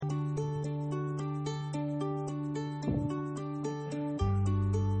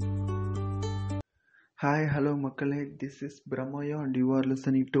Hi, hello மக்களே. This is Brahmayo and you are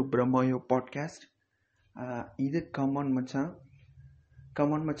listening to Brahmayo podcast. இது come on மச்சான்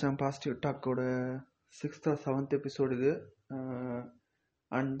positive டாக்கோட 6th or 7th episode இது.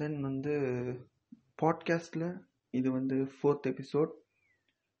 And then பாட்காஸ்டில் இது 4th episode.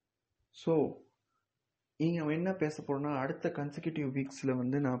 So இங்கே என்ன பேச போகிறோன்னா, அடுத்த கன்சிக்யூட்டிவ் வீக்ஸில்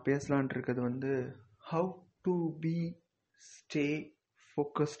நான் பேசலான் இருக்கிறது how to be stay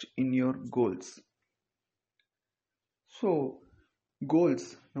focused in your goals. So goals,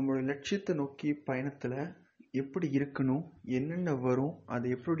 நம்மளோட லட்சியத்தை நோக்கி பயணத்தில் எப்படி இருக்கணும், என்னென்ன வரும், அதை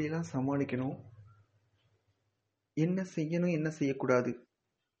எப்படியெல்லாம் சமாளிக்கணும், என்ன செய்யணும் என்ன செய்யக்கூடாது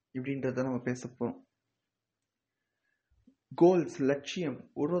இப்படின்றத நம்ம பேச போகிறோம். கோல்ஸ், லட்சியம்,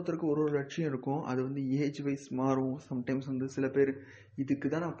 ஒருத்தருக்கு ஒரு லட்சியம் இருக்கும். அது ஏஜ் வைஸ் மாறும். சம்டைம்ஸ் சில பேர் இதுக்கு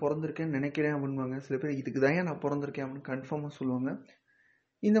தான் நான் பிறந்திருக்கேன்னு நினைக்கிறேன் அப்படின்வாங்க. சில பேர் இதுக்கு தான் நான் பிறந்திருக்கேன் அப்படின்னு கன்ஃபார்மாக சொல்லுவாங்க.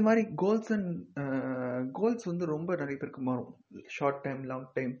 இந்த மாதிரி கோல்ஸ் ரொம்ப நிறைய பேருக்கு மாறும். ஷார்ட் டைம், லாங்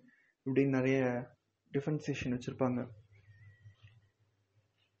டைம் இப்படின்னு நிறைய டிஃபரன்சியேஷன் வச்சுருப்பாங்க.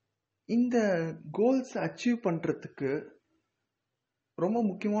 இந்த கோல்ஸ் அச்சீவ் பண்ணுறதுக்கு ரொம்ப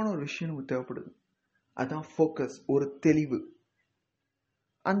முக்கியமான ஒரு விஷயம் நமக்கு தேவைப்படுது. அதான் ஃபோக்கஸ், ஒரு தெளிவு.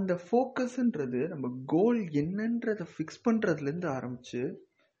 அந்த ஃபோக்கஸ்ன்றது நம்ம கோல் என்னன்றதை ஃபிக்ஸ் பண்ணுறதுலேருந்து ஆரம்பித்து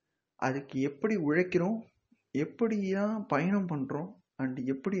அதுக்கு எப்படி உழைக்கிறோம், எப்படியா பயணம் பண்ணுறோம், அண்ட்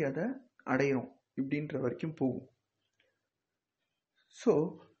எப்படி அதை அடையிறோம் இப்படின்ற வரைக்கும் போகும். ஸோ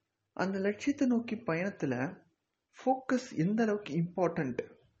அந்த லட்சியத்தை நோக்கி பயணத்தில் ஃபோக்கஸ் எந்த அளவுக்கு இம்பார்ட்டண்ட்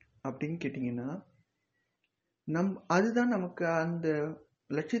அப்படின்னு கேட்டிங்கன்னா, அதுதான் நமக்கு அந்த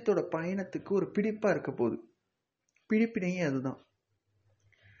லட்சியத்தோட பயணத்துக்கு ஒரு பிடிப்பாக இருக்க போகுது. பிடிப்பினையே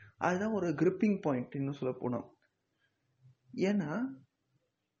அதுதான் ஒரு கிரிப்பிங் பாயிண்ட் இன்னும் சொல்ல போனோம். ஏன்னா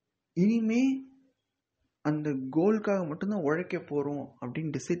இனிமே அந்த கோலுக்காக மட்டும்தான் உழைக்க போகிறோம்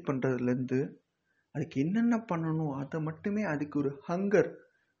அப்படின்னு டிசைட் பண்ணுறதுலேருந்து அதுக்கு என்னென்ன பண்ணணும் அதை மட்டுமே, அதுக்கு ஒரு ஹங்கர்,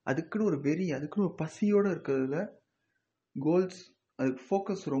 அதுக்குன்னு ஒரு வெறி, அதுக்குன்னு ஒரு பசியோடு இருக்கிறதுல கோல்ஸ், அதுக்கு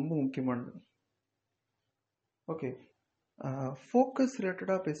ஃபோக்கஸ் ரொம்ப முக்கியமானது. ஓகே, ஃபோக்கஸ்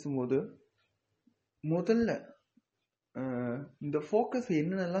ரிலேட்டடாக பேசும்போது முதல்ல இந்த ஃபோக்கஸ்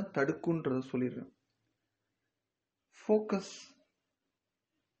என்னென்னலாம் தடுக்குன்றத சொல்லிடுறேன். ஃபோக்கஸ்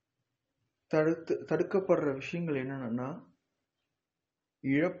தடுக்கப்படுற விஷயங்கள் என்னென்னா,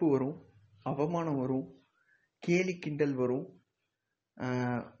 இழப்பு வரும், அவமானம் வரும், கேலி கிண்டல் வரும்,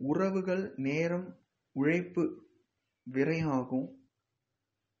 உறவுகள், நேரம், உழைப்பு விரயம் ஆகும்.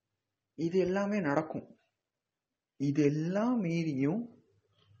 இது எல்லாமே நடக்கும். இது எல்லாம் மீறியும்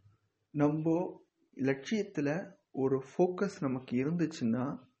நம்ம லட்சியத்தில் ஒரு ஃபோக்கஸ் நமக்கு இருந்துச்சுன்னா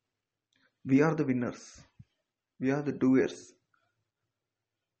we are the winners, we are the doers.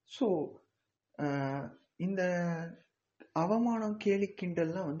 So இந்த அவமானம், கேலி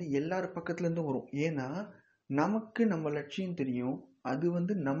கிண்டல்லாம் எல்லார் பக்கத்துலேருந்தும் வரும். ஏன்னா நமக்கு நம்ம லட்சியம் தெரியும்,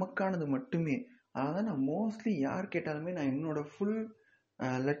 அது நமக்கானது மட்டுமே. அதான் நான் மோஸ்ட்லி யார் கேட்டாலுமே நான் என்னோட ஃபுல்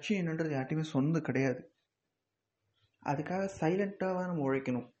லட்சியம் என்னன்றது யார்ட்டையுமே சொன்னது கிடையாது. அதுக்காக சைலண்ட்டாக நம்ம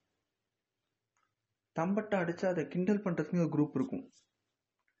உழைக்கணும். தம்பட்டை அடித்து அதை கிண்டல் பண்ணுறதுக்கு ஒரு குரூப் இருக்கும்.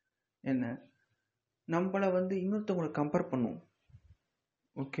 என்ன, நம்மளை இன்னொருத்தவங்களை கம்பேர் பண்ணும்.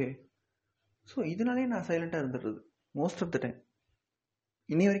 ஓகே, ஸோ இதனாலே நான் சைலண்ட்டாக இருந்துடுறது மோஸ்ட் ஆஃப் த டைம்.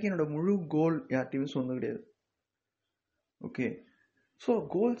 இன்னி வரைக்கும் என்னோட முழு கோல் யார்ட்டையுமே சொன்னது கிடையாது. ஓகே, ஸோ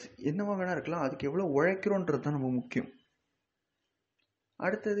கோல்ஸ் என்னவா வேணா இருக்கலாம், அதுக்கு எவ்வளோ உழைக்கிறோன்றது தான் நம்ம முக்கியம்.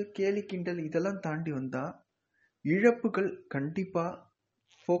 அடுத்தது கேலி கிண்டல் இதெல்லாம் தாண்டி வந்தால் இழப்புகள் கண்டிப்பாக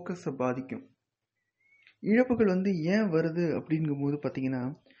ஃபோக்கஸை பாதிக்கும். இழப்புகள் ஏன் வருது அப்படிங்கும்போது பார்த்தீங்கன்னா,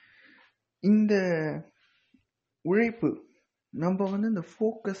 இந்த உழைப்பு நம்ம இந்த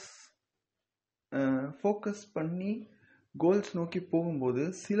ஃபோக்கஸ் பண்ணி கோல்ஸ் நோக்கி போகும்போது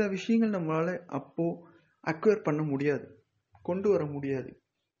சில விஷயங்கள் நம்மளால் அப்போது அக்வயர் பண்ண முடியாது, கொண்டு வர முடியாது.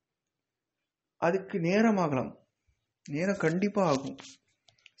 அதுக்கு நேரமாகலாம், நேரம் கண்டிப்பாக ஆகும்.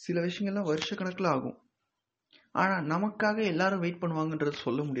 சில விஷயங்கள்லாம் வருஷ கணக்கில் ஆகும். ஆனால் நமக்காக எல்லாரும் வெயிட் பண்ணுவாங்கன்றது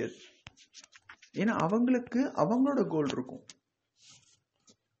சொல்ல முடியாது. ஏன்னா அவங்களுக்கு அவங்களோட கோல் இருக்கும்,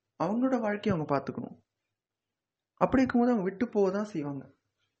 அவங்களோட வாழ்க்கையை அவங்க பார்த்துக்கணும். அப்படி இருக்கும்போது அவங்க விட்டு போக தான் செய்வாங்க.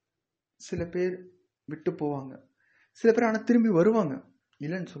 சில பேர் விட்டு போவாங்க, சில பேர் ஆனால் திரும்பி வருவாங்க.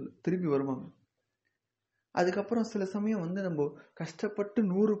 இல்லைன்னு சொல்லு, திரும்பி வருவாங்க. அதுக்கப்புறம் சில சமயம் நம்ம கஷ்டப்பட்டு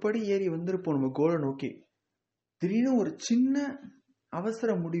 100 படி ஏறி வந்திருப்போம் நம்ம கோலை நோக்கி. திடீர்னு ஒரு சின்ன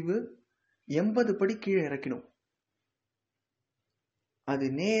அவசர முடிவு 80 படி கீழே இறக்கிடும். அது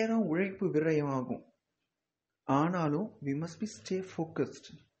நேரம், உழைப்பு விரயமாகும். ஆனாலும் we must be stay focused.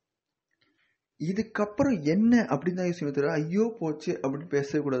 இதுக்கப்புறம் என்ன அப்படின்னு தான் யோசிக்க தவிர ஐயோ போச்சு அப்படின்னு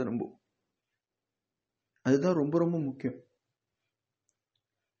பேசக்கூடாது. நம்ம அதுதான் ரொம்ப ரொம்ப முக்கியம்.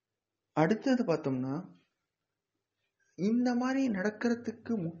 அடுத்தது பார்த்தோம்னா, இந்த மாதிரி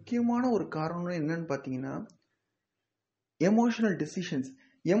நடக்கிறதுக்கு முக்கியமான ஒரு காரணம் என்னன்னு பார்த்தீங்கன்னா, எமோஷனல் டெசிஷன்ஸ்.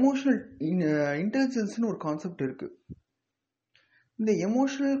 எமோஷனல் இன்டெலிஜென்ஸ்னு ஒரு கான்செப்ட் இருக்கு. இந்த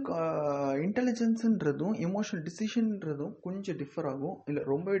எமோஷனல் இன்டெலிஜென்ஸ்ன்றதும் எமோஷனல் டிசிஷன்ன்றதும் கொஞ்சம் டிஃபர் ஆகும், இல்லை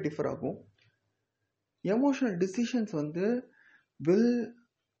ரொம்பவே டிஃபர் ஆகும். எமோஷனல் டிசிஷன்ஸ் வந்து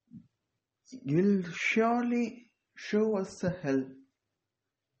will surely show us a help.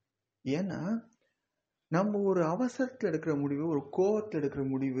 ஏன்னா நம்ம ஒரு அவசரத்தில் எடுக்கிற முடிவு, ஒரு கோவத்தில் எடுக்கிற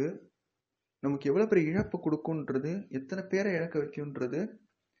முடிவு நமக்கு எவ்வளோ பெரிய இழப்பு கொடுக்குன்றது, எத்தனை பேரை இழக்க வைக்கும்ன்றது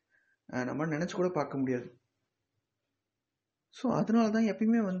நம்ம நினச்சி கூட பார்க்க முடியாது. ஸோ அதனால தான்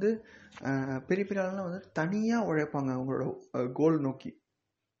எப்பயுமே வந்து பெரிய பெரிய ஆளுலாம் வந்து தனியாக உழைப்பாங்க அவங்களோட கோல் நோக்கி.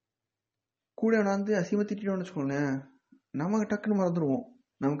 கூட வந்து அசிங்கமாக திட்டிட்டோம்னு வச்சுக்கோங்களேன், நமக்கு டக்குன்னு மறந்துடுவோம்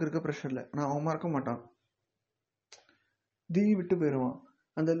நமக்கு இருக்க ப்ரெஷரில். ஆனால் அவன் மறக்க மாட்டான், திடீர்னு விட்டு போயிடுவான்.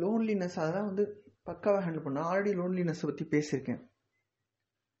 அந்த லோன்லினஸ் அதெல்லாம் வந்து பக்காவாக ஹேண்டில் பண்ண. ஆல்ரெடி லோன்லினஸை பற்றி பேசியிருக்கேன்.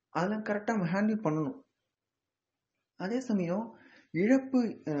 அதெல்லாம் கரெக்டாக நம்ம ஹேண்டில் பண்ணணும். அதே சமயம் இழப்பு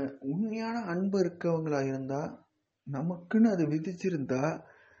உண்மையான அன்பு இருக்கவங்களா இருந்தால், நமக்குன்னு அது விதிச்சிருந்தா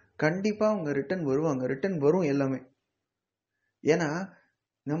கண்டிப்பாக அவங்க ரிட்டர்ன் வருவாங்க, ரிட்டர்ன் வரும் எல்லாமே. ஏன்னா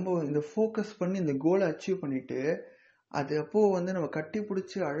நம்ம இந்த ஃபோக்கஸ் பண்ணி இந்த கோலை அச்சீவ் பண்ணிட்டு அது அப்போ வந்து நம்ம கட்டி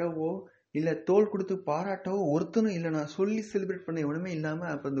பிடிச்சி அழவோ இல்லை தோல் கொடுத்து பாராட்டவோ ஒருத்தனும் இல்லை, நான் சொல்லி செலிப்ரேட் பண்ண எவனுமே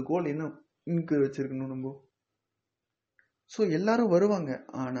இல்லாமல் அப்போ இந்த கோல் என்ன இன்க்கு வச்சிருக்கணும் நம்ம. ஸோ எல்லாரும் வருவாங்க,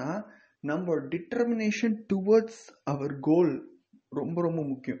 ஆனால் நம்ம டிட்டர்மினேஷன் டுவர்ட்ஸ் அவர் கோல் ரொம்ப ரொம்ப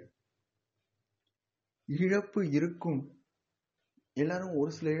முக்கியம். இழப்பு இருக்கும், எல்லாரும்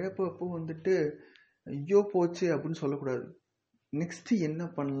ஒரு சில இழப்பு அப்போ வந்துட்டு ஐயோ போச்சு அப்படின்னு சொல்லக்கூடாது. நெக்ஸ்ட் என்ன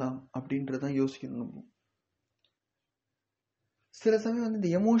பண்ணலாம் அப்படின்றதான் யோசிக்கணும் நம்ம. சில சமயம் வந்து இந்த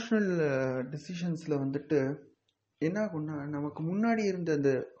எமோஷனல் டிசிஷன்ஸில் வந்துட்டு என்ன ஆகும்னா, நமக்கு முன்னாடி இருந்த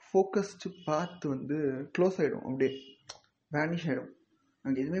அந்த ஃபோக்கஸ்டு பாத் வந்து க்ளோஸ் ஆகிடும், அப்படியே வேனிஷ் ஆகிடும்,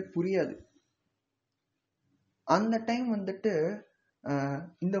 நமக்கு எதுவுமே புரியாது. அந்த டைம் வந்துட்டு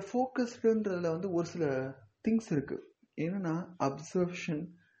இந்த ஃபோக்கஸ்டுன்றதுல வந்து ஒரு சில திங்ஸ் இருக்குது. என்னென்னா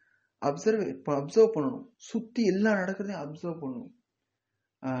அப்சர்வ் பண்ணணும், சுற்றி எல்லாம் நடக்கிறதையும் அப்சர்வ் பண்ணணும்,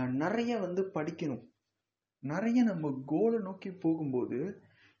 நிறைய வந்து படிக்கணும், நிறைய நம்ம கோலை நோக்கி போகும்போது.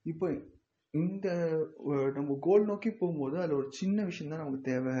 இப்போ இந்த நம்ம கோல் நோக்கி போகும்போது அதில் ஒரு சின்ன விஷயம் தான் நமக்கு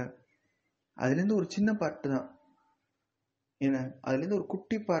தேவை, அதுலேருந்து ஒரு சின்ன பார்ட்டு தான், ஏன்னா அதுலேருந்து ஒரு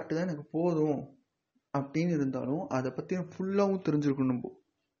குட்டி பார்ட்டு தான் எனக்கு போதும் அப்படின்னு இருந்தாலும் அதை பற்றி ஃபுல்லாகவும் தெரிஞ்சிருக்கணும் நம்ம.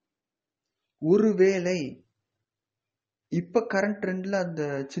 ஒருவேளை இப்போ கரண்ட் ட்ரெண்டில் அந்த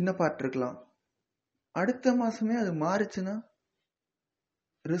சின்ன பார்ட் இருக்கலாம், அடுத்த மாதமே அது மாறிச்சுன்னா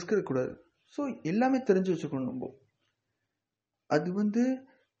ரிஸ்க் இருக்கக்கூடாது. ஸோ எல்லாமே தெரிஞ்சு வச்சுக்கணும் நம்ம. அது வந்து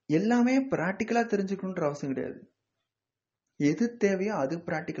எல்லாமே ப்ராக்டிக்கலாக தெரிஞ்சுக்கணுன்ற அவசியம் கிடையாது. எது தேவையோ அது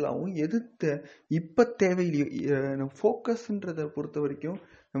ப்ராக்டிக்கலாகவும், எது இப்போ தேவையில்லையோ, நம்ம ஃபோக்கஸ்ன்றதை பொறுத்த வரைக்கும்,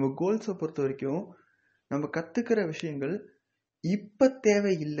 நம்ம கோல்ஸை பொறுத்த வரைக்கும் நம்ம கற்றுக்கிற விஷயங்கள் இப்போ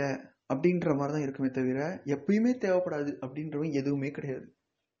தேவையில்லை அப்படின்ற மாதிரி தான் இருக்குமே தவிர எப்பயுமே தேவைப்படாது அப்படின்றவங்க எதுவுமே கிடையாது.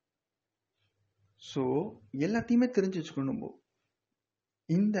 ஸோ எல்லாத்தையுமே தெரிஞ்சு வச்சுக்கணும் நம்ம.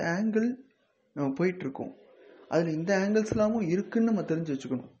 இந்த ஆங்கிள் நம்ம போயிட்டுருக்கோம், அதில் இந்த ஆங்கிள்ஸ் எல்லாமும் இருக்குன்னு நம்ம தெரிஞ்சு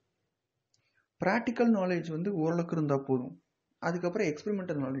வச்சுக்கணும். ப்ராக்டிக்கல் நாலேஜ் வந்து ஓரளவுக்கு இருந்தால் போதும், அதுக்கப்புறம்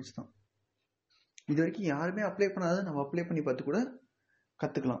எக்ஸ்பெரிமெண்டல் நாலேஜ் தான். இது வரைக்கும் யாருமே அப்ளை பண்ணாத நம்ம அப்ளை பண்ணி பார்த்து கூட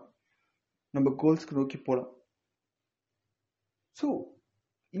கற்றுக்கலாம், நம்ம கோல்ஸ்க்கு நோக்கி போகலாம். ஸோ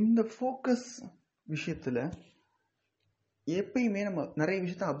இந்த ஃபோக்கஸ் விஷயத்தில் எப்பயுமே நம்ம நிறைய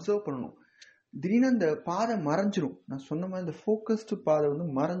விஷயத்த அப்சர்வ் பண்ணணும். திடீர்னு அந்த பாதை மறைஞ்சிரும், நான் சொன்ன மாதிரி இந்த ஃபோக்கஸ்டு பாதை வந்து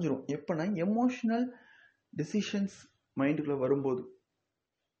மறைஞ்சிரும் எப்போனா எமோஷனல் டெசிஷன்ஸ் மைண்டுக்குள்ளே வரும்போது.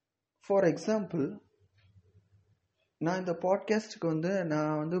 ஃபார் எக்ஸாம்பிள், நான் இந்த பாட்காஸ்ட்டுக்கு வந்து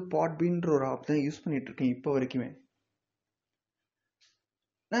நான் வந்து பாட்பீன்ற ஒரு ஆப் தான் யூஸ் பண்ணிகிட்ருக்கேன் இப்போ வரைக்குமே.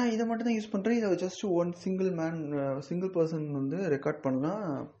 நான் இதை மட்டும் தான் யூஸ் பண்ணுறேன். இதை ஜஸ்ட் ஒன் சிங்கிள் பர்சன் வந்து ரெக்கார்ட் பண்ணலாம்,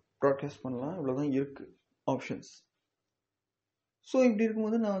 ப்ராட்காஸ்ட் பண்ணலாம், இவ்வளோதான் இருக்குது ஆப்ஷன்ஸ். ஸோ இப்படி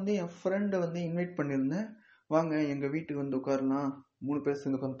இருக்கும்போது நான் வந்து என் ஃப்ரெண்டை வந்து இன்வைட் பண்ணியிருந்தேன், வாங்க எங்கள் வீட்டுக்கு வந்து உட்காரலாம், 3 பேர்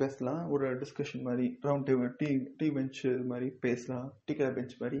சேர்ந்து உட்காந்து பேசலாம், ஒரு டிஸ்கஷன் மாதிரி, ரவுண்ட் டேபிள் டீ பெஞ்ச் இது மாதிரி பேசலாம், டீ கடை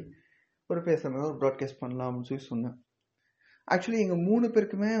பெஞ்ச் மாதிரி ஒரு பேசுகிற மாதிரி ஒரு ப்ராட்காஸ்ட் பண்ணலாம் அப்படின்னு சொல்லி சொன்னேன். ஆக்சுவலி எங்கள் 3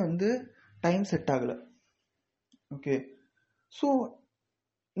 பேருக்குமே வந்து டைம் செட் ஆகலை. ஓகே, ஸோ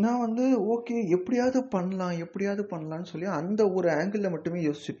நான் வந்து ஓகே எப்படியாவது பண்ணலான்னு சொல்லி அந்த ஒரு ஆங்கிளில் மட்டுமே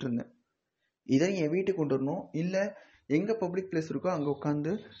யோசிச்சுட்டு இருந்தேன். இதை என் வீட்டுக்கு கொண்டு வரணும், இல்லை எங்கே பப்ளிக் பிளேஸ் இருக்கோ அங்கே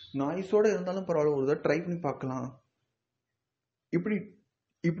உட்காந்து நாய்ஸோடு இருந்தாலும் பரவாயில்ல ஒரு தடவை ட்ரை பண்ணி பார்க்கலாம்,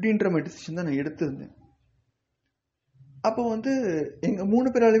 இப்படின்ற மாதிரி டிசிஷன் தான் நான் எடுத்திருந்தேன். அப்போ வந்து எங்கள்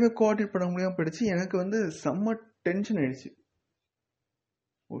 3 பேராலையுமே கோஆர்டினேட் பண்ண முடியாமல் போயிடுச்சு. எனக்கு வந்து செம்ம டென்ஷன் ஆயிடுச்சு.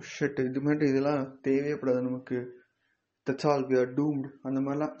 ஓ ஷட், இது மாதிரி இதெல்லாம் தேவையப்படாது நமக்கு, that's all we are doomed, அந்த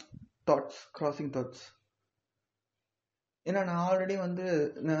மாதிரிலாம் தாட்ஸ், கிராசிங் தாட்ஸ். ஏன்னா நான் ஆல்ரெடி வந்து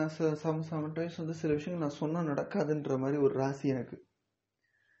நான் சம்டைம்ஸ் வந்து சில விஷயங்கள் நான் சொன்னால் நடக்காதுன்ற மாதிரி ஒரு ராசி எனக்கு.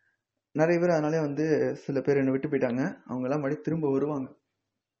 நிறைய பேர் அதனாலே வந்து சில பேர் என்னை விட்டு போயிட்டாங்க, அவங்கெல்லாம் மறுபடியும் திரும்ப வருவாங்க,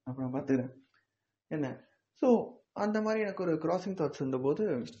 அப்போ நான் பார்த்துக்கிறேன் என்ன. ஸோ அந்த மாதிரி எனக்கு ஒரு கிராசிங் தாட்ஸ் இருந்தபோது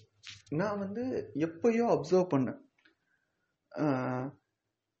நான் வந்து எப்பயோ அப்சர்வ் பண்ணேன்.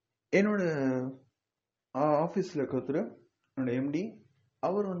 என்னோட ஆஃபீஸில் இருக்க ஒருத்தர், என்னோட எம்டி,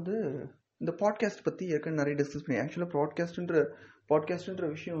 அவர் வந்து இந்த பாட்காஸ்ட் பற்றி ஏற்கனவே நிறைய டிஸ்கஸ் பண்ணி, ஆக்சுவலாக பாட்காஸ்ட்ன்ற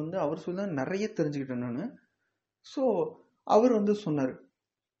விஷயம் வந்து அவர் சொல்ல நிறைய தெரிஞ்சுக்கிட்டேன் நான். ஸோ அவர் வந்து சொன்னார்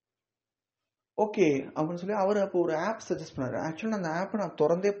ஓகே அப்படின்னு சொல்லி அவர் அப்போ ஒரு ஆப் சஜஸ்ட் பண்ணார். ஆக்சுவலாக அந்த ஆப்பை நான்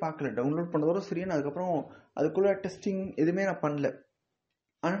திறந்தே பார்க்கல, டவுன்லோட் பண்ணதோட சரியான, அதுக்கப்புறம் அதுக்குள்ளே டெஸ்டிங் எதுவுமே நான் பண்ணல.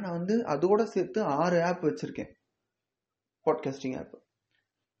 ஆனால் நான் வந்து அதோட சேர்த்து 6 ஆப் வச்சுருக்கேன், பாட்காஸ்டிங் ஆப்.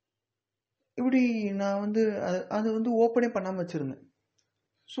 இப்படி நான் வந்து அது வந்து ஓப்பனே பண்ணாமல் வச்சுருந்தேன்.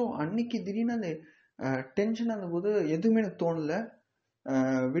 ஸோ அன்னைக்கு திடீர்னு அந்த டென்ஷன் ஆனபோது எதுவுமே எனக்கு தோணலை,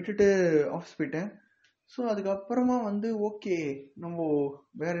 விட்டுட்டு ஆஃபீஸ் போயிட்டேன். ஸோ அதுக்கப்புறமா வந்து ஓகே நம்ம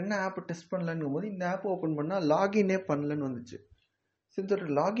வேற என்ன ஆப் டெஸ்ட் பண்ணலன்னும் போது இந்த ஆப் ஓப்பன் பண்ணால் லாகினே பண்ணலன்னு வந்துச்சு. சரி,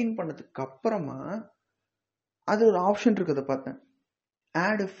 லாகின் பண்ணதுக்கு அப்புறமா அது ஒரு ஆப்ஷன் இருக்கிறத பார்த்தேன்,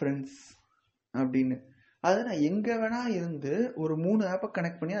 ஆட் ஃப்ரெண்ட்ஸ் அப்படின்னு. அதை நான் எங்கே வேணா இருந்து ஒரு 3 ஆப்பை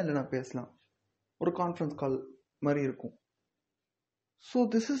கனெக்ட் பண்ணி அதில் நான் பேசலாம், ஒரு கான்ஃபரன்ஸ் கால் மாதிரி இருக்கும். So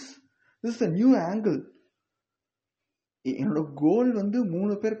this is a new angle. என்னோட கோல் வந்து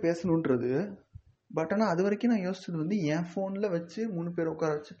 3 பேர் பேசணுன்றது. பட் ஆனால் அது வரைக்கும் நான் யோசிச்சது வந்து என் ஃபோனில் வச்சு 3 பேர்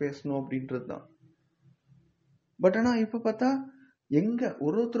உட்கார வச்சு பேசணும் அப்படின்றது தான். பட் ஆனால் இப்போ பார்த்தா எங்கே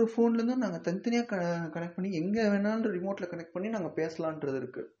ஒருத்தர் ஃபோன்லேருந்தும் நாங்கள் தனித்தனியாக கனெக்ட் பண்ணி எங்கே வேணாலும் ரிமோட்டில் கனெக்ட் பண்ணி நாங்கள் பேசலான்றது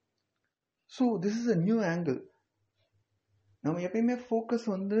இருக்குது. So this is a new angle. நம்ம எப்பயுமே ஃபோக்கஸ்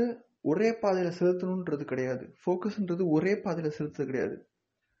வந்து ஒரே பாதையில் செலுத்தணுன்றது கிடையாது, ஃபோக்கஸ்ன்றது ஒரே பாதையில் செலுத்துறது கிடையாது,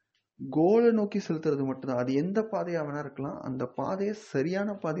 கோலை நோக்கி செலுத்துறது மட்டும்தான். அது எந்த பாதையாக வேணா இருக்கலாம், அந்த பாதையை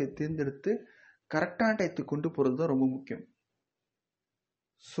சரியான பாதையை தேர்ந்தெடுத்து கரெக்டான டயத்துக்கு கொண்டு போகிறது தான் ரொம்ப முக்கியம்.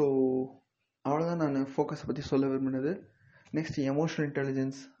 ஸோ அவ்வளோதான் நான் ஃபோக்கஸை பற்றி சொல்ல விரும்பினது. Next emotional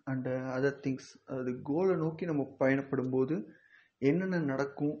intelligence and other things, அது கோலை நோக்கி நம்ம பயணப்படும் போது என்னென்ன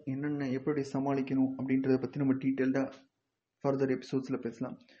நடக்கும், என்னென்ன எப்படி சமாளிக்கணும் அப்படின்றத பற்றி நம்ம டீட்டெயில்டாக ஃபர்தர் எபிசோட்ஸில்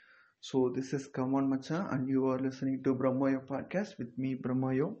பேசலாம். ஸோ திஸ் இஸ் கமான் மச்சான் and you are listening to Brahmayo podcast with me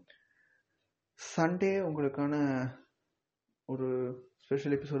Brahmayo. Sunday உங்களுக்கான ஒரு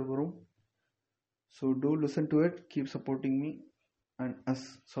ஸ்பெஷல் எபிசோட் வரும். So do listen to it, keep supporting me and us,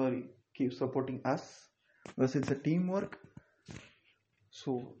 keep supporting us, because it's a teamwork.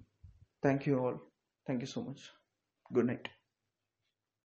 So thank you all, thank you so much, good night.